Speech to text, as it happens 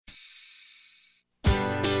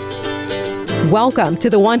Welcome to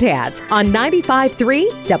the Want Ads on 95.3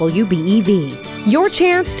 WBEV. Your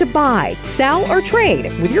chance to buy, sell, or trade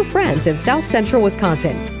with your friends in South Central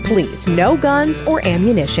Wisconsin. Please, no guns or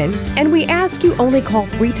ammunition, and we ask you only call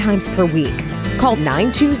 3 times per week. Call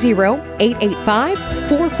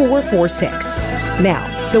 920-885-4446.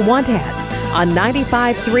 Now, the Want Ads on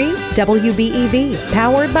 95.3 WBEV,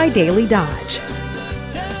 powered by Daily Dodge.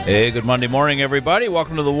 Hey, good Monday morning, everybody.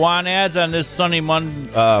 Welcome to the Want Ads on this sunny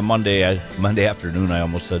Monday afternoon, I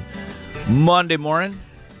almost said. Monday morning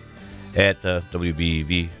at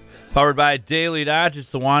WBEV. Powered by Daily Dodge. It's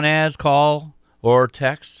the Want Ads. Call or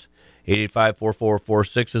text.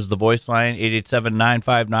 885-4446 is the voice line.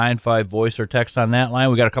 887-9595 voice or text on that line.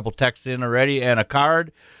 We got a couple texts in already and a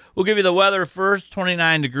card. We'll give you the weather first.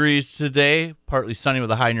 29 degrees today. Partly sunny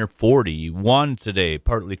with a high near 41 today.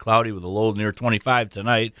 Partly cloudy with a low near 25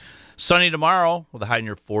 tonight. Sunny tomorrow with a high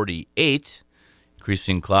near 48.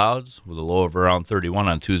 Increasing clouds with a low of around 31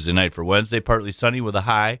 on Tuesday night for Wednesday. Partly sunny with a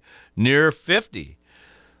high near 50.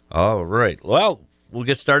 All right. Well, we'll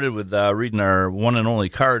get started with reading our one and only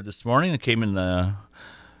card this morning. It came in the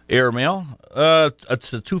airmail.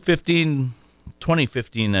 It's a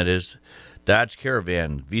 2015, that is. Dodge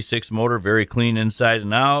Caravan, V6 motor, very clean inside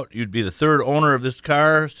and out. You'd be the third owner of this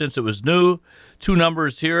car since it was new. 2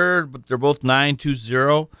 numbers here, but they're both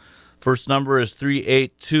 920. First number is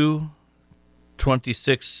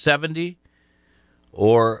 382-2670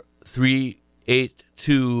 or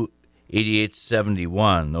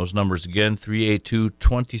 382-8871. Those numbers again,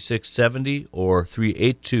 382-2670 or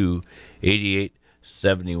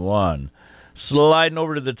 382-8871. Sliding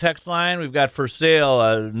over to the text line, we've got for sale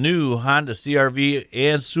a new Honda CR-V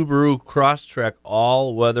and Subaru Crosstrek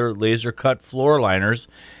all-weather laser-cut floor liners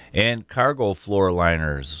and cargo floor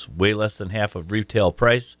liners. Way less than half of retail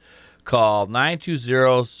price. Call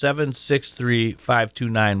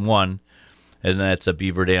 920-763-5291, and that's a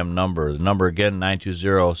Beaver Dam number. The number again,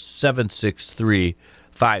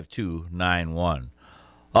 920-763-5291.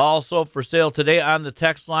 Also for sale today on the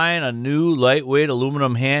text line, a new lightweight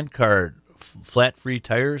aluminum handcart. Flat-free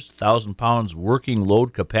tires, 1,000 pounds working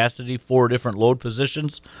load capacity, 4 different load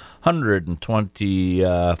positions,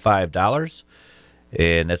 $125.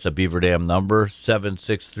 And that's a Beaver Dam number,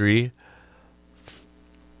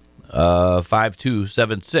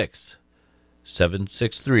 763-5276.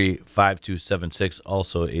 763-5276,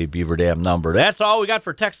 also a Beaver Dam number. That's all we got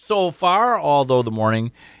for text so far, although the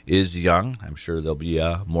morning is young. I'm sure there'll be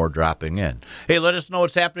more dropping in. Hey, let us know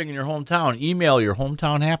what's happening in your hometown. Email your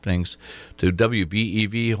hometown happenings to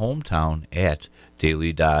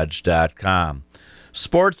WBEVhometown@dailydodge.com.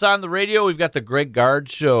 Sports on the radio, we've got the Greg Gard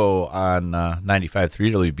Show on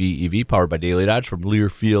 95.3 WBEV, powered by Daily Dodge from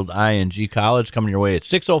Learfield ING College, coming your way at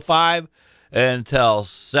 6:05 until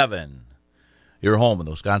 7. Your home of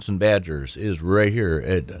the Wisconsin Badgers is right here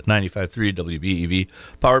at 95.3 WBEV,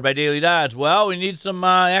 powered by Daily Dodge. Well, we need some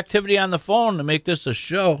activity on the phone to make this a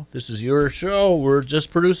show. This is your show. We're just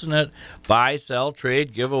producing it. Buy, sell,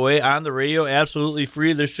 trade, giveaway on the radio, absolutely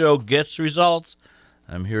free. This show gets results.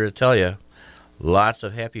 I'm here to tell you, lots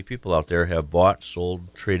of happy people out there have bought,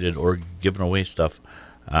 sold, traded, or given away stuff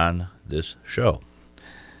on this show.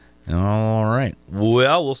 All right.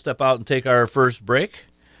 Well, we'll step out and take our first break.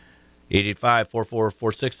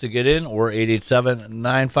 885-4446 to get in, or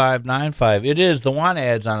 887-9595. It is the Want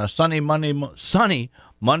Ads on a sunny Monday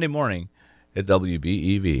morning at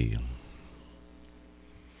WBEV.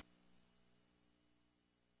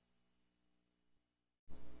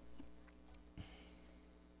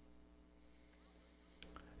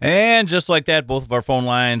 And just like that, both of our phone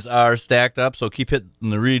lines are stacked up, so keep hitting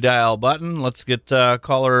the redial button. Let's get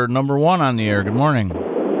caller number 1 on the air. Good morning.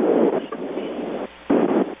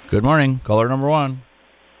 Good morning. Caller number 1.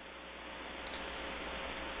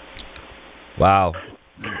 Wow.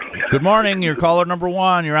 Good morning. You're caller number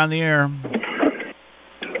 1. You're on the air.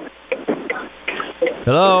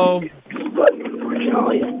 Hello.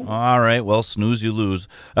 All right. Well, snooze, you lose.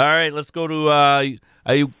 All right. Let's go to,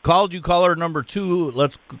 you called you caller number 2.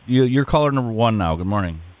 You're caller number 1 now. Good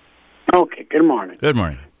morning. Okay. Good morning. Good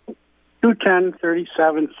morning.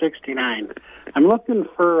 210-3769. I'm looking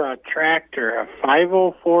for a tractor, a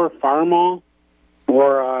 504 Farmall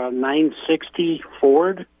or a 960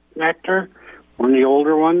 Ford tractor, one of the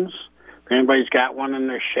older ones. If anybody's got one in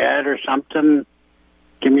their shed or something,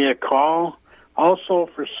 give me a call. Also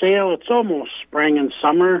for sale, it's almost spring and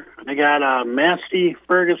summer. I got a Massey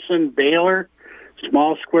Ferguson baler,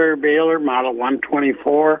 small square baler, model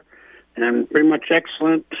 124, and pretty much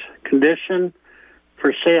excellent condition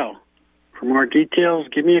for sale. For more details,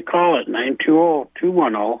 give me a call at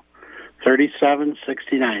 920-210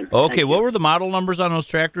 3769. Okay, what were the model numbers on those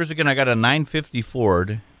tractors again? I got a 950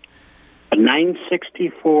 Ford. A 960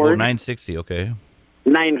 Oh, Ford, 960, okay.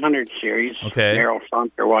 900 series, Okay. narrow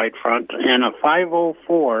front or wide front, and a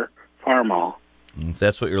 504 Farmall. If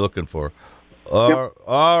that's what you're looking for.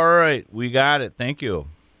 All right, we got it. Thank you.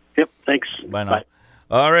 Yep, thanks. Bye now.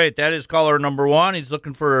 All right, that is caller number one. He's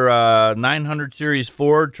looking for a 900 series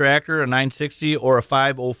Ford tractor, a 960, or a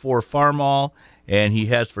 504 Farmall, and he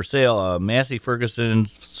has for sale a Massey Ferguson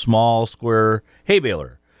small square hay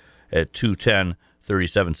baler at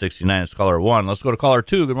 210-3769. It's caller one. Let's go to caller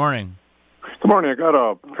two. Good morning. Good morning. I got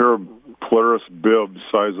a pair of Polaris bibs,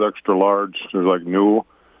 size extra large. They're like new,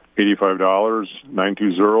 $85,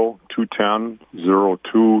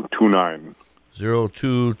 920-210-0229.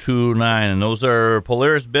 0229, and those are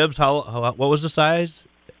Polaris bibs. How what was the size?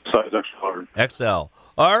 Size extra large. XL.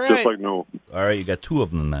 All right. Just like new. All right, you got two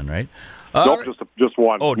of them then, right? Nope, right. just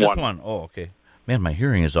one. Oh, just one. Oh, okay. Man, my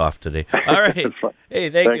hearing is off today. All right. Hey,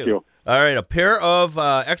 thank you. All right, a pair of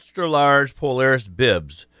extra large Polaris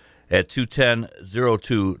bibs at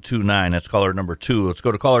 210-0229. That's caller number two. Let's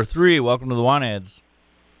go to caller three. Welcome to the Want Ads.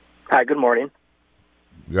 Hi, good morning.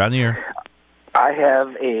 You're on the air. I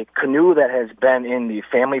have a canoe that has been in the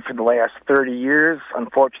family for the last 30 years.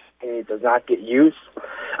 Unfortunately, it does not get use.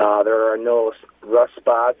 There are no rust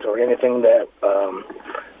spots or anything that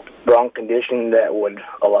wrong condition that would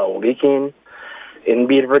allow leaking. In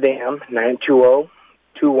Beaver Dam,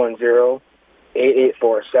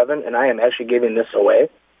 920-210-8847, and I am actually giving this away.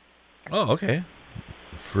 Oh, okay.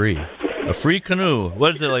 Free. A free canoe.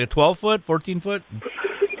 What is it, like a 12-foot, 14-foot?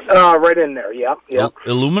 Right in there, yep.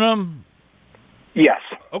 Aluminum? Yes.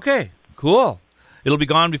 Okay, cool. It'll be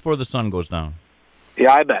gone before the sun goes down.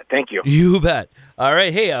 Yeah, I bet. Thank you. You bet. All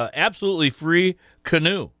right. Hey, absolutely free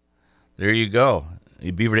canoe. There you go.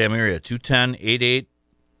 Beaver Dam area, 210-8847.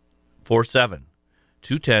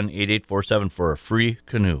 210-8847 for a free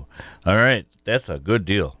canoe. All right. That's a good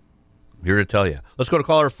deal. I'm here to tell you. Let's go to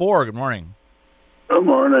caller four. Good morning. Good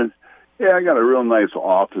morning. Yeah, I got a real nice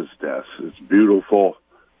office desk. It's beautiful.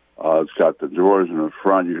 It's got the drawers in the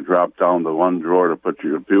front. You can drop down the one drawer to put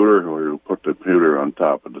your computer, or you put the computer on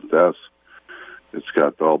top of the desk. It's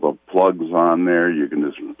got all the plugs on there. You can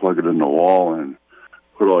just plug it in the wall and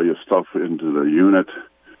put all your stuff into the unit.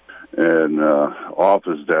 And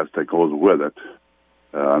office desk that goes with it.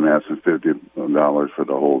 I'm asking $50 for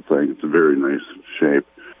the whole thing. It's a very nice shape.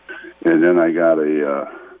 And then I got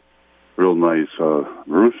a real nice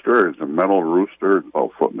rooster. It's a metal rooster,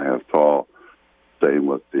 about 1.5 feet tall. Same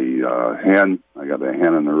with the hen. I got a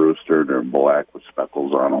hen and the rooster. They're black with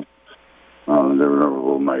speckles on them. They're in a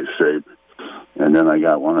real nice shape. And then I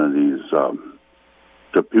got one of these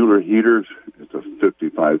computer heaters. It's a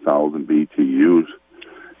 55,000 BTUs.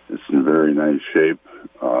 It's in very nice shape.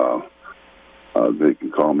 They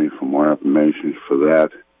can call me for more information for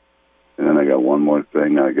that. And then I got one more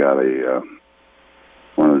thing. I got a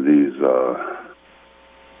one of these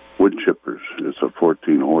wood chippers. It's a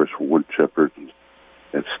 14-horse wood chipper.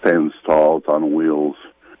 It stands tall. It's on wheels.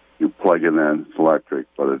 You plug it in. It's electric,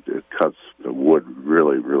 but it cuts the wood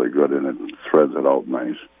really, really good, and it threads it out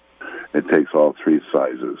nice. It takes all three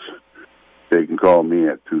sizes. They can call me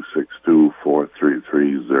at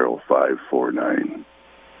 262-433-0549.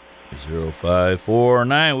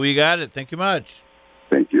 0549. We got it. Thank you much.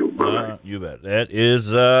 Thank you. You bet. That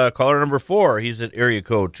is caller number four. He's at area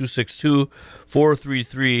code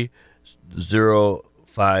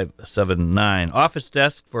 262-433-0579. Office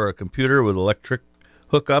desk for a computer with electric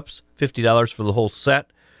hookups, $50 for the whole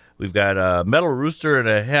set. We've got a metal rooster and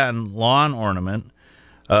a hen lawn ornament,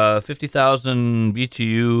 50,000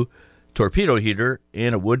 BTU torpedo heater,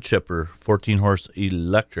 and a wood chipper, 14-horse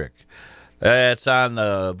electric. It's on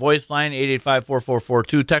the voice line,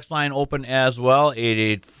 885-4442. Text line open as well,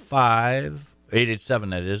 887,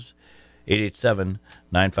 that is,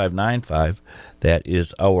 887-9595. That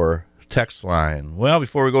is our text line. Well,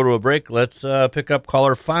 before we go to a break, let's pick up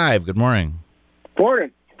caller 5. Good morning. Morning.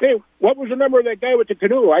 Hey, what was the number of that guy with the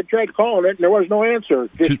canoe? I tried calling it, and there was no answer.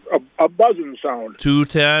 Just a buzzing sound.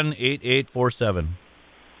 210-8847.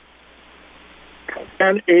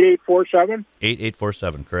 8847?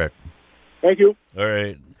 8847, correct. Thank you. All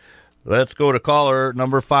right. Let's go to caller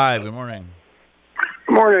number 5. Good morning.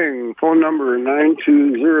 Good morning. Phone number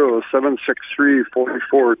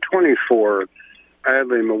 920-763-4424. I have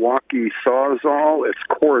a Milwaukee Sawzall. It's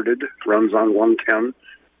corded, runs on 110.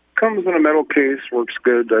 Comes in a metal case, works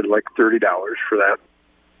good. I'd like $30 for that.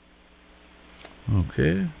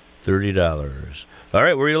 Okay, $30. All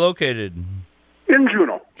right, where are you located? In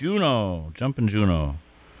Juneau. Juneau. Jumpin' Juneau.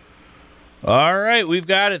 All right, we've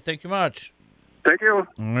got it. Thank you much. Thank you.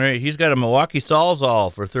 All right, he's got a Milwaukee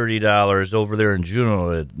Sawzall for $30 over there in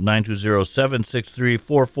Juneau at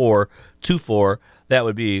 920-763-4424. That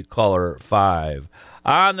would be caller 5.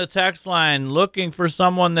 On the text line, looking for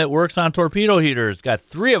someone that works on torpedo heaters. Got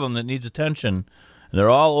 3 of them that needs attention, and they're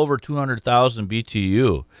all over 200,000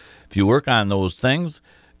 BTU. If you work on those things,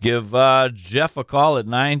 give Jeff a call at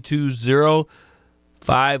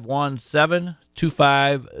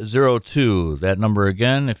 920-517-2502. That number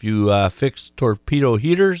again, if you fix torpedo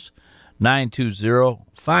heaters,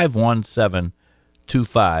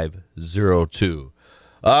 920-517-2502.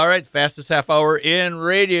 All right, fastest half hour in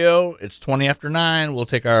radio. It's 20 after 9. We'll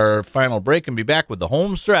take our final break and be back with the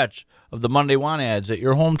home stretch of the Monday Want Ads at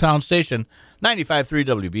your hometown station, 95.3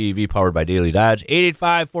 WBEV, powered by Daily Dodge.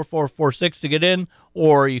 885-4446 to get in,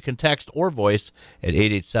 or you can text or voice at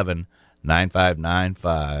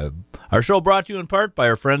 887-9595. Our show brought to you in part by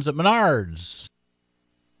our friends at Menards.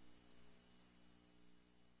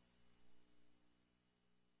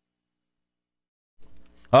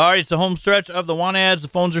 All right, it's the home stretch of the Want Ads. The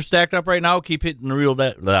phones are stacked up right now. Keep hitting the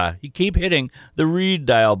read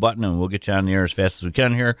dial button, and we'll get you on the air as fast as we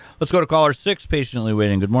can here. Let's go to caller 6, patiently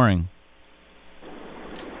waiting. Good morning.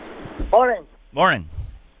 Morning. Morning.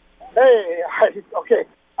 Hey, okay.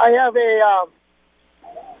 I have a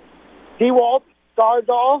DeWalt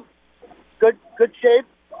Sawzall, good shape.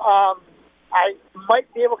 I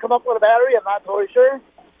might be able to come up with a battery. I'm not totally sure.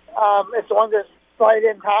 It's the one that slide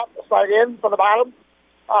in from the bottom.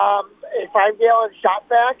 A 5-gallon shop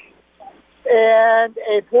vac, and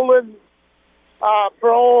a Poulan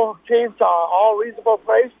Pro chainsaw, all reasonable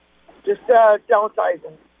price, just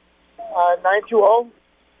downsizing.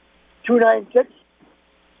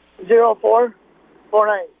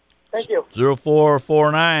 920-296-0449. Thank you.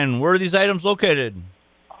 0449. Where are these items located?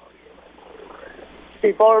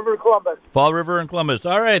 Fall River, Columbus. Fall River and Columbus.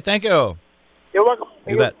 All right, thank you. You're welcome.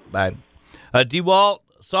 You bet. Bye. DeWalt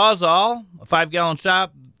Sawzall, a 5-gallon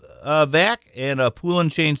shop vac, and a Poulan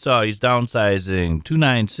chainsaw. He's downsizing.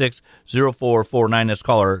 296-0449. That's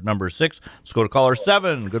caller number 6. Let's go to caller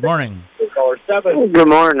 7. Good morning. Caller 7. Good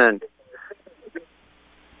morning.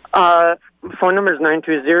 Phone number is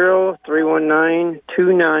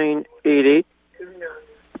 920-319-2988.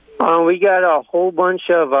 We got a whole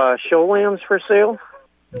bunch of show lambs for sale.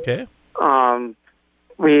 Okay.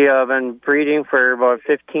 We have been breeding for about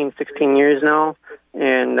 15, 16 years now,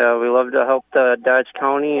 and we love to help the Dodge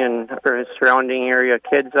County and our surrounding area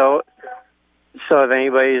kids out. So if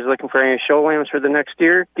anybody's looking for any show lambs for the next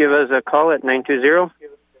year, give us a call at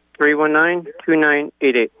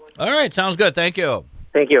 920-319-2988. All right, sounds good. Thank you.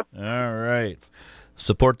 Thank you. All right.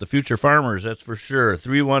 Support the future farmers, that's for sure.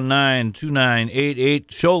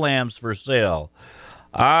 319-2988, show lambs for sale.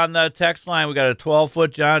 On the text line, we got a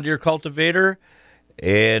 12-foot John Deere cultivator,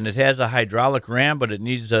 and it has a hydraulic ram, but it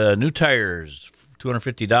needs new tires,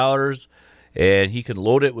 $250, and he can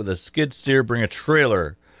load it with a skid steer, bring a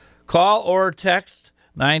trailer. Call or text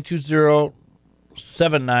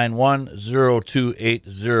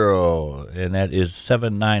 920-791-0280, and that is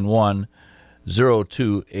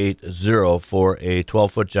 791-0280 for a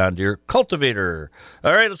 12-foot John Deere cultivator.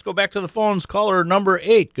 All right, let's go back to the phones. Caller number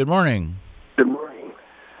 8. Good morning. Good morning.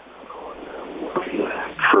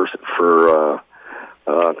 For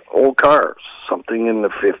old cars, something in the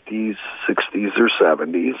 50s, 60s, or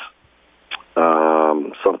 70s,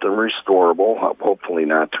 something restorable, hopefully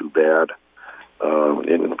not too bad,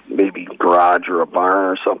 in maybe garage or a barn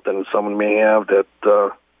or something someone may have that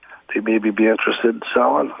they maybe be interested in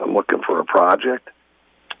selling. I'm looking for a project.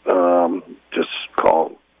 Just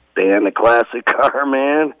call Dan the Classic Car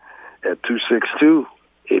Man at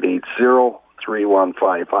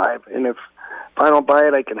 262-880-3155. And if I don't buy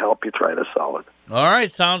it, I can help you try to sell it. All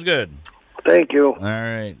right, sounds good. Thank you. All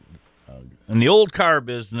right. In the old car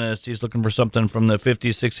business, he's looking for something from the 50s,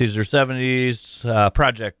 60s, or 70s,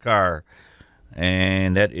 project car.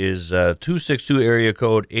 And that is 262 area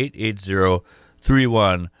code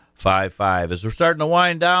 880-3155. As we're starting to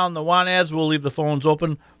wind down the Want Ads, we'll leave the phones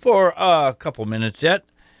open for a couple minutes yet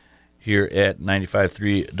here at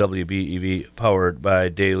 95.3 WBEV, powered by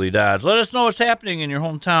Daily Dodge. Let us know what's happening in your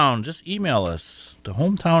hometown. Just email us to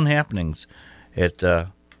Hometown Happenings at WBEV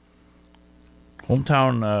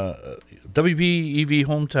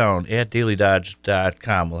Hometown at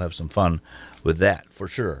dailydodge.com. We'll have some fun with that for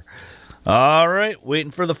sure. All right,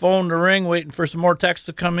 waiting for the phone to ring, waiting for some more texts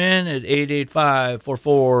to come in at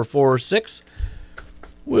 885-4446.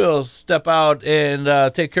 We'll step out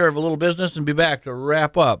and take care of a little business and be back to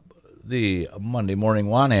wrap up the Monday Morning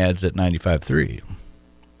Want Ads at 95.3.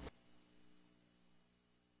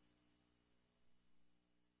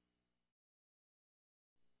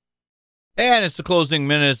 And it's the closing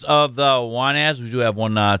minutes of the One Ads. We do have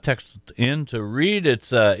one text in to read.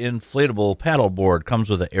 It's inflatable paddleboard. Comes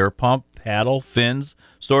with an air pump, paddle, fins,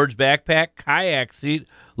 storage backpack, kayak seat,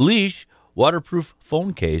 leash, waterproof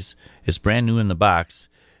phone case. It's brand new in the box.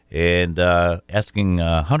 And asking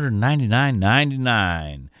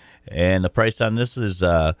 $199.99. And the price on this is,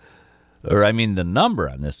 the number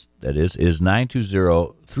on this, that is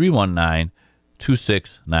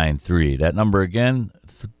 920-319-2693. That number again,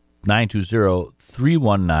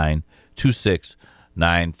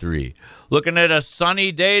 920-319-2693. Looking at a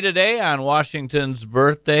sunny day today on Washington's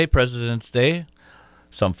birthday, President's Day.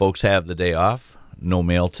 Some folks have the day off. No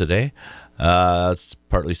mail today. It's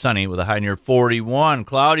partly sunny with a high near 41.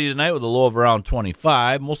 Cloudy tonight with a low of around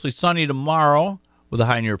 25. Mostly sunny tomorrow with a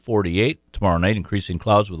high near 48. Tomorrow night, increasing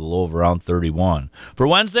clouds with a low of around 31. For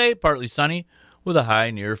Wednesday, partly sunny with a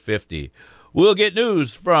high near 50. We'll get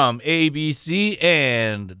news from ABC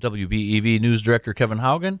and WBEV News Director Kevin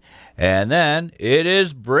Haugen. And then it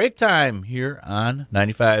is break time here on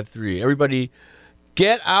 95.3. Everybody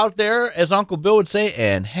get out there, as Uncle Bill would say,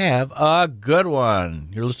 and have a good one.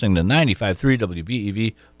 You're listening to 95.3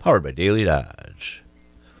 WBEV, powered by Daily Dodge.